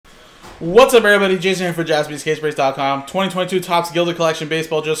What's up, everybody? Jason here for jaspyscasebreaks.com. 2022 Topps Gilded Collection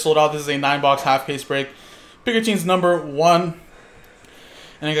Baseball just sold out. This is a 9-box half case break. Pick your team's number 1.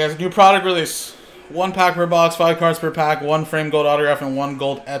 And you guys, new product release. 1 pack per box, 5 cards per pack, 1 frame gold autograph, and 1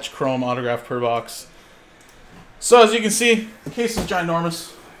 gold etch chrome autograph per box. So as you can see, the case is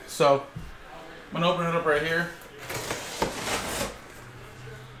ginormous. So I'm gonna open it up right here.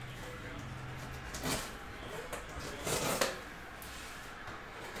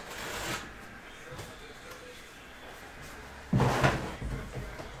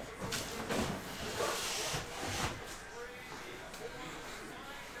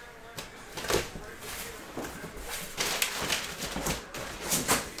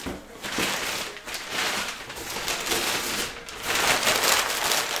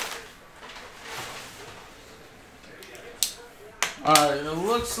 Alright, it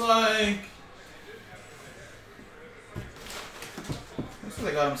looks like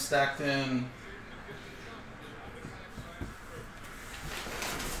I got them stacked in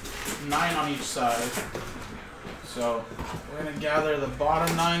 9 on each side. So we're going to gather the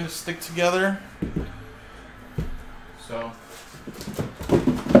bottom 9 to stick together. So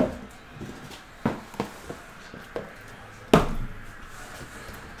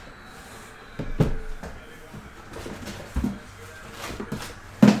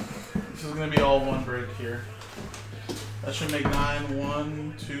this is going to be all one break here. That should make 9.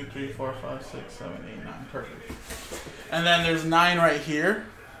 1, 2, 3, 4, 5, 6, 7, 8, 9. Perfect. And then there's 9 right here.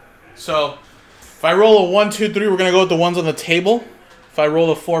 So if I roll a 1, 2, 3, we're going to go with the ones on the table. If I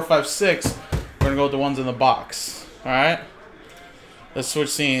roll a 4, 5, 6, we're going to go with the ones in the box. Alright? Let's switch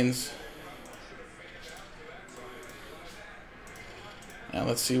scenes. And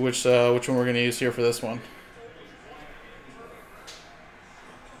let's see which one we're going to use here for this one.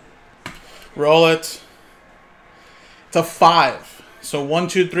 Roll it. It's a 5. So 1,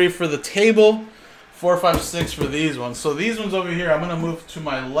 2, 3 for the table. 4, 5, 6 for these ones. So these ones over here, I'm going to move to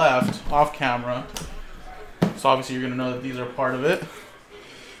my left off camera. So obviously you're going to know that these are part of it.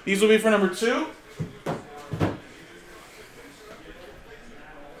 These will be for number 2.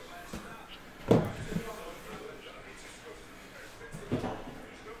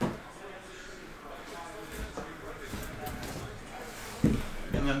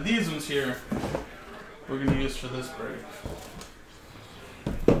 And then these ones here, we're going to use for this break.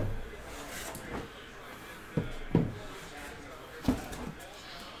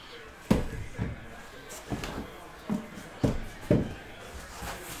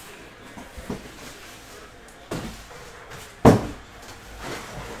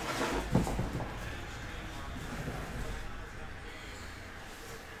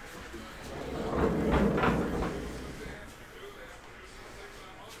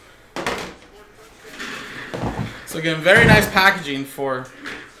 So again, very nice packaging for,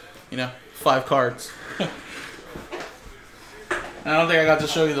 5 cards. I don't think I got to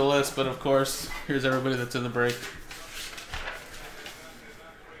show you the list, but of course, here's everybody that's in the break.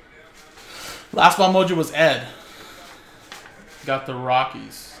 Last ball mojo was Ed. Got the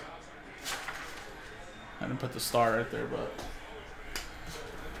Rockies. I didn't put the star right there, but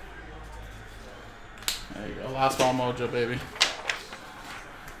there you go. Last ball mojo, baby.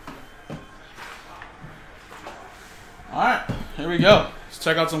 Alright, here we go. Let's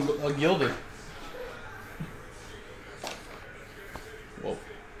check out some Gilded. Whoa.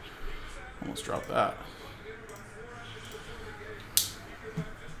 Almost dropped that.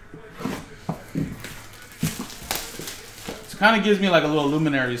 This kind of gives me like a little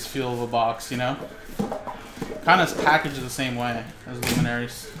Luminaries feel of a box, you know? Kind of packaged the same way as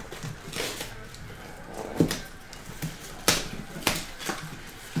Luminaries.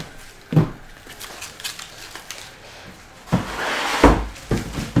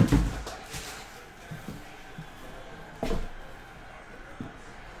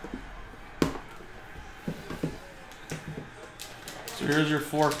 So here's your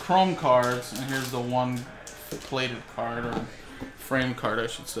 4 chrome cards, and here's the 1 plated card, or frame card, I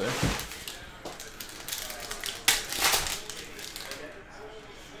should say.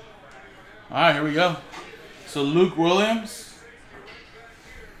 Alright, here we go. So Luke Williams,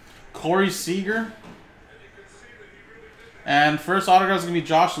 Corey Seager, and first autograph is going to be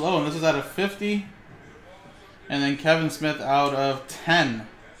Josh Lowe, and this is out of 50. And then Kevin Smith out of 10,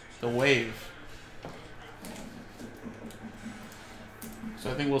 the Wave. So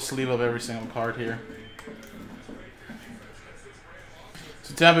I think we'll sleeve up every single card here.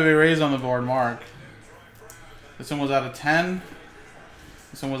 So Tampa Bay Rays on the board, Mark. This one was out of 10.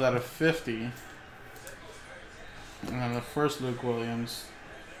 This one was out of 50. And then the first Luke Williams.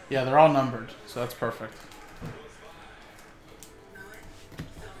 Yeah, they're all numbered, so that's perfect.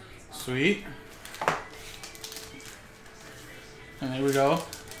 Sweet. And here we go.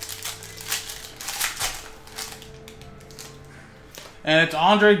 And it's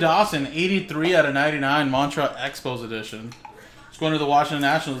Andre Dawson, 83 out of 99, Mantra Expos edition. It's going to the Washington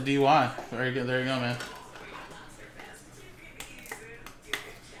Nationals, DY. Very good. There you go, man.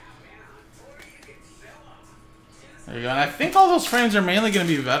 There you go. And I think all those frames are mainly going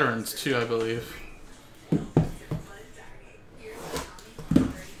to be veterans, too, I believe.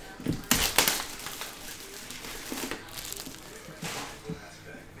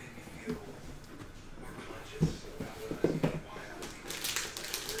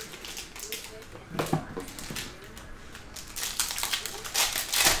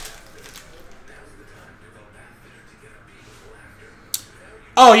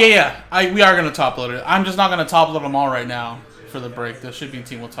 Oh, yeah. We are going to top load it. I'm just not going to top load them all right now for the break. The shipping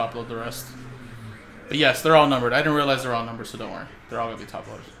team will top load the rest. But yes, they're all numbered. I didn't realize they're all numbered, so don't worry. They're all going to be top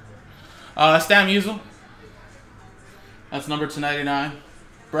loaded. Stan Musial. That's numbered to 99.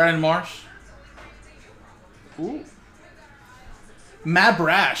 Brandon Marsh. Ooh. Matt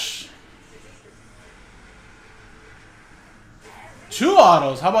Brash. 2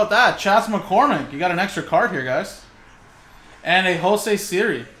 autos. How about that? Chas McCormick. You got an extra card here, guys. And a Jose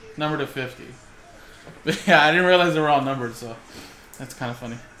Siri, numbered to 50. But yeah, I didn't realize they were all numbered, so that's kind of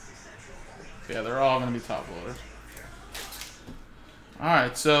funny. Yeah, they're all going to be top loaders.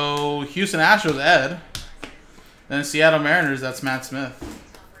 Alright, so Houston Astros, Ed. Then Seattle Mariners, that's Matt Smith.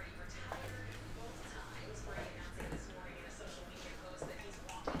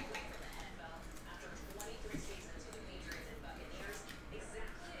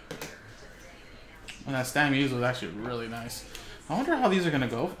 And that Stan Musial was actually really nice. I wonder how these are going to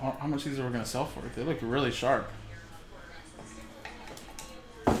go, how much these are going to sell for. They look really sharp.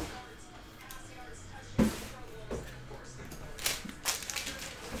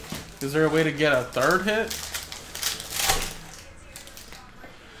 Is there a way to get a third hit?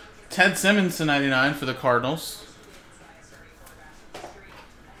 Ted Simmons to 99 for the Cardinals.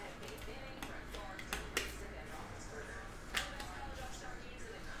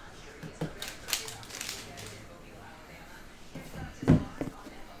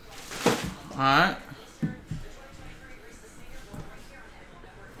 Alright.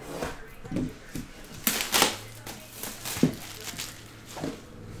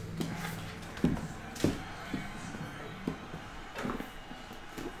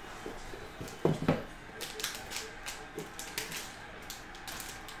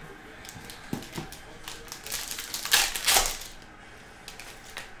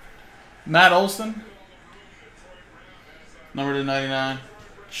 Matt Olson, number to 99.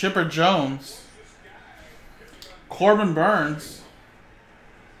 Chipper Jones. Corbin Burns.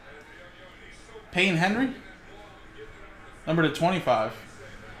 Peyton Henry, number to 25.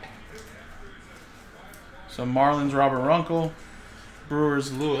 So Marlins Robert Runkle.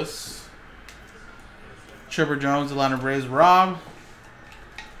 Brewers Lewis. Chipper Jones, Atlanta Braves Rob.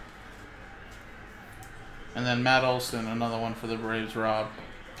 And then Matt Olson, another one for the Braves Rob.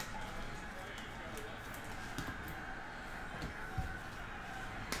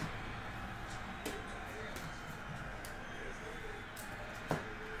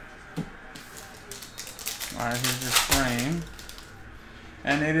 Alright, here's your frame.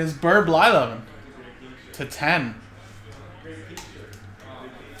 And it is Bird Blyleven to 10.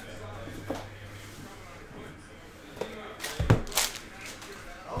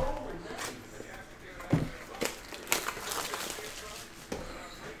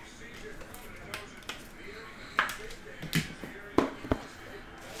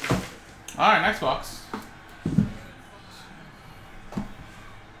 Alright, next box.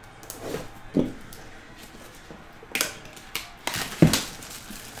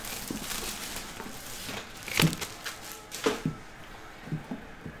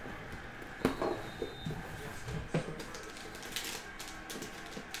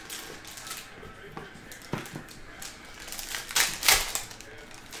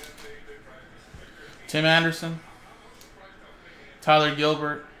 Tim Anderson, Tyler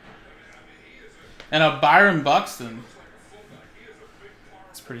Gilbert, and a Byron Buxton.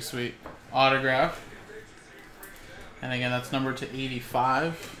 It's pretty sweet. Autograph. And again, that's numbered to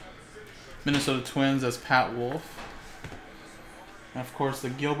 85. Minnesota Twins, that's Pat Wolf. And of course, the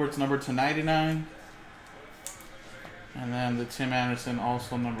Gilbert's numbered to 99. And then the Tim Anderson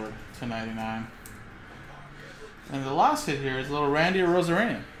also numbered to 99. And the last hit here is a little Randy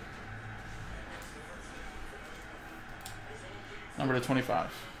Arozarena. Number to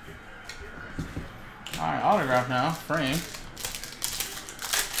 25. Alright, autograph now. Frame.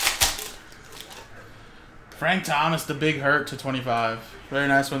 Frank Thomas, the Big Hurt to 25. Very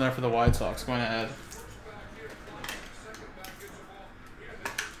nice one there for the White Sox. Going to Ed.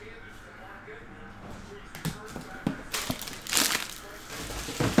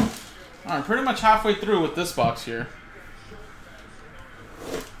 Alright, pretty much halfway through with this box here.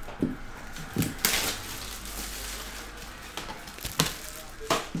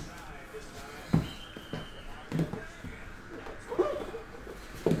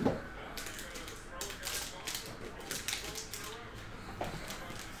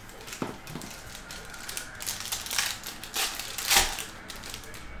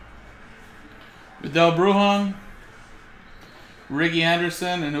 Vidal Brujan, Ricky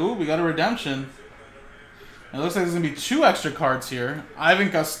Anderson, and ooh, we got a redemption. It looks like there's going to be 2 extra cards here. Ivan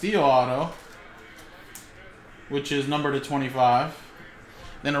Castillo auto, which is numbered to 25.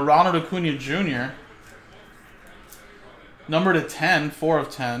 Then a Ronald Acuna Jr., numbered to 10, 4 of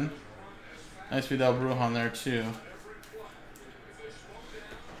 10. Nice Vidal Brujan there, too.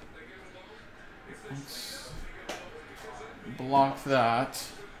 Let's block that.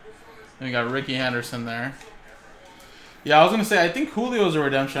 Then we got Ricky Anderson there. Yeah, I was going to say, I think Julio's a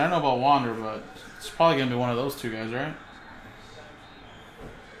redemption. I don't know about Wander, but it's probably going to be one of those 2 guys, right?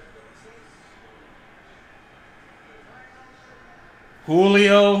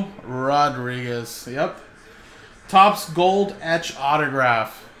 Julio Rodriguez. Yep. Topps Gold Etch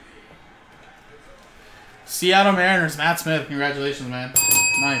Autograph. Seattle Mariners, Matt Smith. Congratulations, man.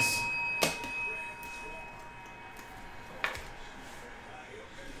 Nice.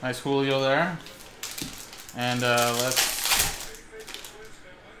 Nice Julio there. And let's...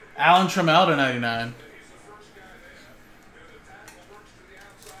 Alan Trammell to 99.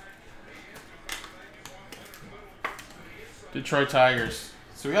 Detroit Tigers.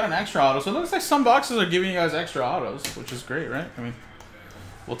 So we got an extra auto. So it looks like some boxes are giving you guys extra autos, which is great, right? I mean,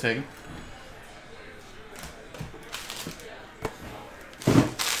 we'll take them.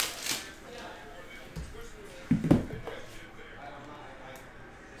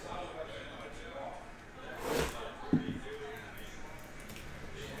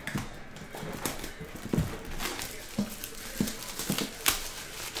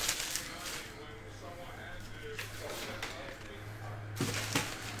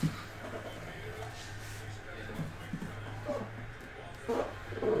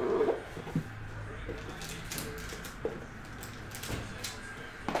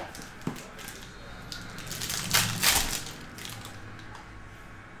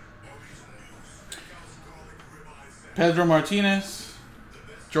 Pedro Martinez,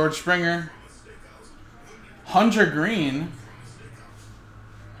 George Springer, Hunter Green,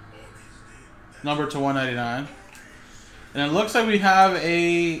 number to 199. And it looks like we have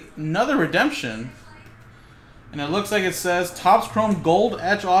another redemption. And it looks like it says Topps Chrome Gold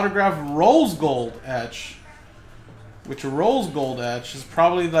Etch Autograph Rose Gold Etch. Which Rose Gold Etch is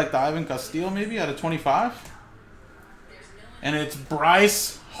probably like the Ivan Castillo maybe out of 25. And it's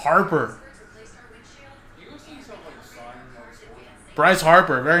Bryce Harper. Bryce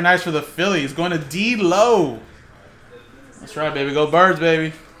Harper, very nice for the Phillies. Going to D-Low. That's right, baby. Go Birds,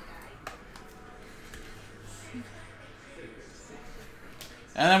 baby.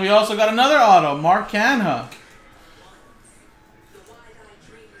 And then we also got another auto, Mark Canha.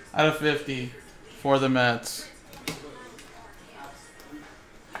 Out of 50 for the Mets.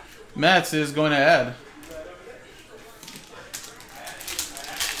 Mets is going to Ed.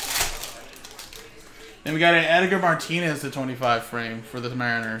 And we got an Edgar Martinez to 25 frame for the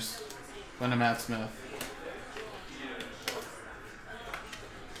Mariners. Going to Matt Smith.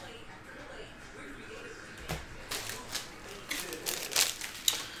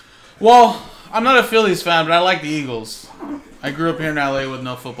 Well, I'm not a Phillies fan, but I like the Eagles. I grew up here in LA with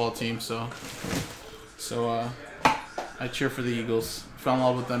no football team, so I cheer for the Eagles. Fell in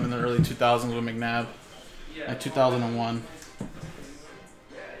love with them in the early 2000s with McNabb. Like 2001.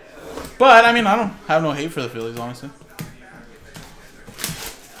 But, I mean, I don't have no hate for the Phillies, honestly.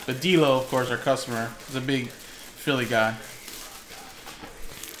 But D-Lo, of course, our customer, is a big Philly guy.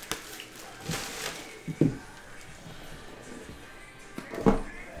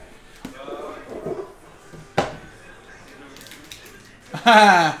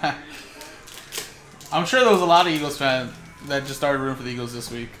 I'm sure there was a lot of Eagles fans that just started rooting for the Eagles this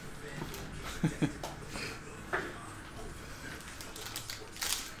week.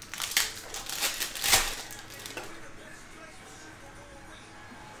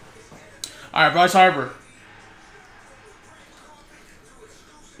 All right, Bryce Harper.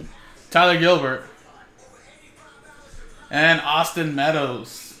 Tyler Gilbert. And Austin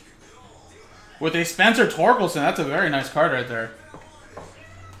Meadows. With a Spencer Torkelson. That's a very nice card right there.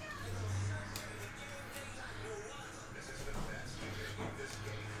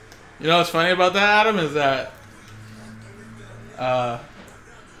 You know what's funny about that, Adam, is that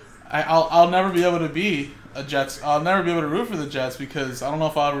I'll never be able to be a Jets. I'll never be able to root for the Jets because I don't know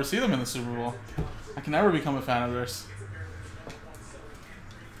if I'll ever see them in the Super Bowl. I can never become a fan of theirs.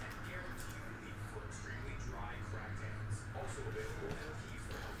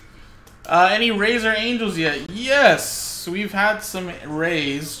 Any Rays or Angels yet? Yes, we've had some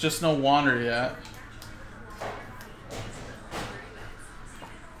Rays, just no Wander yet.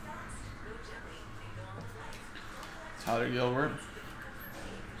 Tyler Gilbert.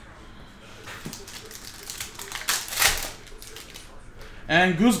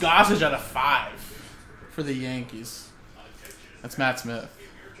 And Goose Gossage at a 5 for the Yankees. That's Matt Smith.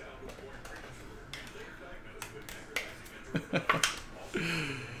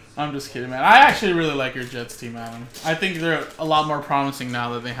 I'm just kidding, man. I actually really like your Jets team, Adam. I think they're a lot more promising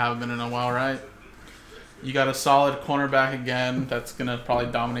now than they have been in a while, right? You got a solid cornerback again that's going to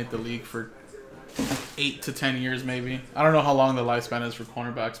probably dominate the league for 8 to 10 years, maybe. I don't know how long the lifespan is for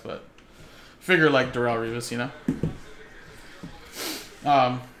cornerbacks, but figure like Darrelle Revis, you know?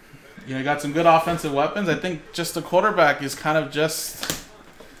 You got some good offensive weapons. I think just the quarterback is kind of just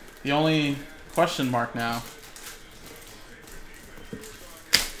the only question mark now.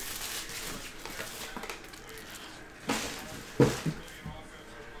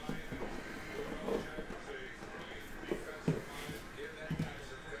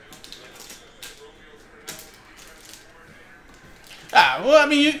 Well, I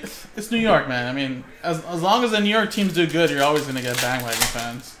mean, it's New York, man. I mean, as long as the New York teams do good, you're always going to get bandwagon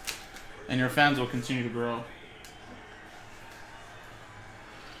fans. And your fans will continue to grow.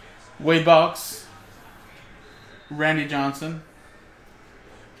 Wade Boggs. Randy Johnson.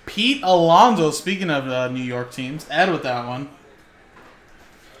 Pete Alonso, speaking of New York teams. Ed with that one.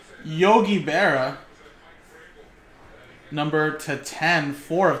 Yogi Berra. Number to 10.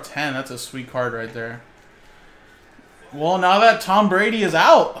 4 of 10. That's a sweet card right there. Well, now that Tom Brady is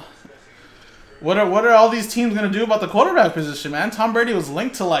out, what are all these teams going to do about the quarterback position, man? Tom Brady was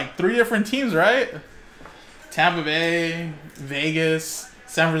linked to like 3 different teams, right? Tampa Bay, Vegas,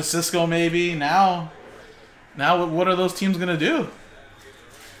 San Francisco maybe. Now what are those teams going to do?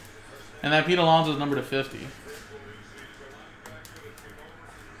 And that Pete Alonso is number to 50.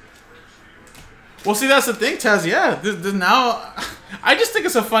 Well, see, that's the thing, Taz. Yeah, now I just think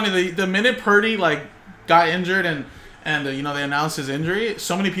it's so funny. The minute Purdy like got injured and they announced his injury,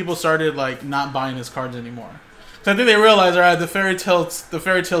 so many people started like not buying his cards anymore. So I think they realized, all right, the fairy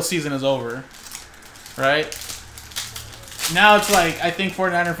tale season is over, right? Now it's like I think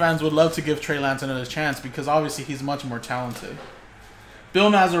 49er fans would love to give Trey Lance another chance because obviously he's much more talented.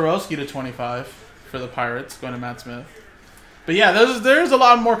 Bill Mazeroski to 25 for the Pirates, going to Matt Smith. But yeah, there's a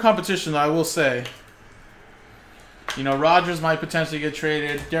lot more competition, I will say. Rodgers might potentially get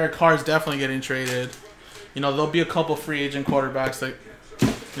traded. Derek Carr's definitely getting traded. There'll be a couple free agent quarterbacks that,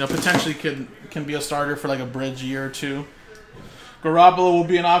 potentially can be a starter for like a bridge year or two. Garoppolo will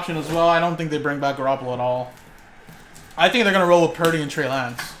be an option as well. I don't think they bring back Garoppolo at all. I think they're going to roll with Purdy and Trey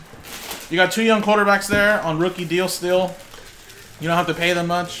Lance. You got 2 young quarterbacks there on rookie deal still. You don't have to pay them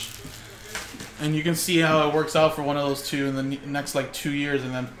much. And you can see how it works out for one of those two in the next like 2 years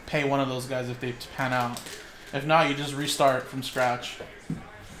and then pay one of those guys if they pan out. If not, you just restart from scratch.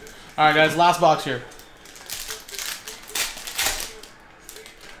 All right, guys, last box here.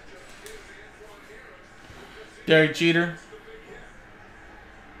 Derek Jeter,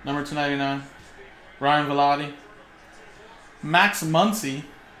 number 299. Ryan Velotti. Max Muncy.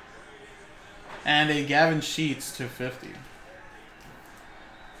 And a Gavin Sheets 250.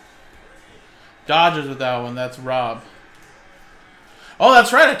 Dodgers with that one. That's Rob. Oh,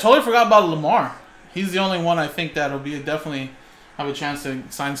 that's right. I totally forgot about Lamar. He's the only one I think that'll definitely have a chance to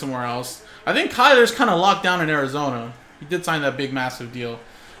sign somewhere else. I think Kyler's kind of locked down in Arizona. He did sign that big, massive deal.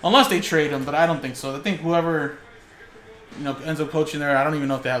 Unless they trade him, but I don't think so. I think whoever ends up coaching there, I don't even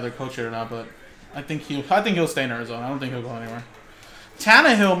know if they have their coach or not, but I think he'll stay in Arizona. I don't think he'll go anywhere.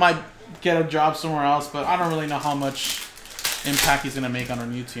 Tannehill might get a job somewhere else, but I don't really know how much impact he's going to make on our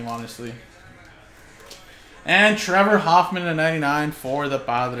new team, honestly. And Trevor Hoffman to 99 for the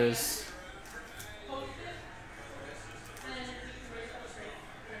Padres.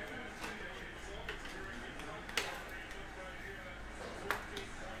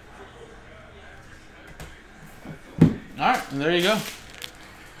 Alright, and there you go. I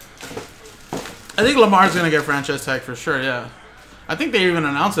think Lamar's going to get franchise tag for sure, yeah. I think they even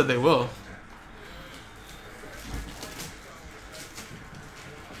announced that they will.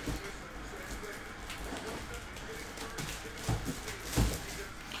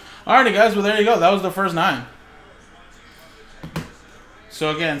 Alrighty, guys, well, there you go. That was the first 9. So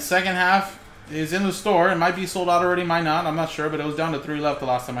again, second half is in the store. It might be sold out already, might not. I'm not sure, but it was down to 3 left the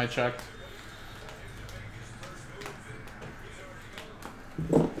last time I checked.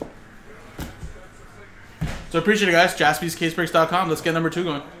 So appreciate it, guys. JaspysCaseBreaks.com. Let's get number 2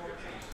 going.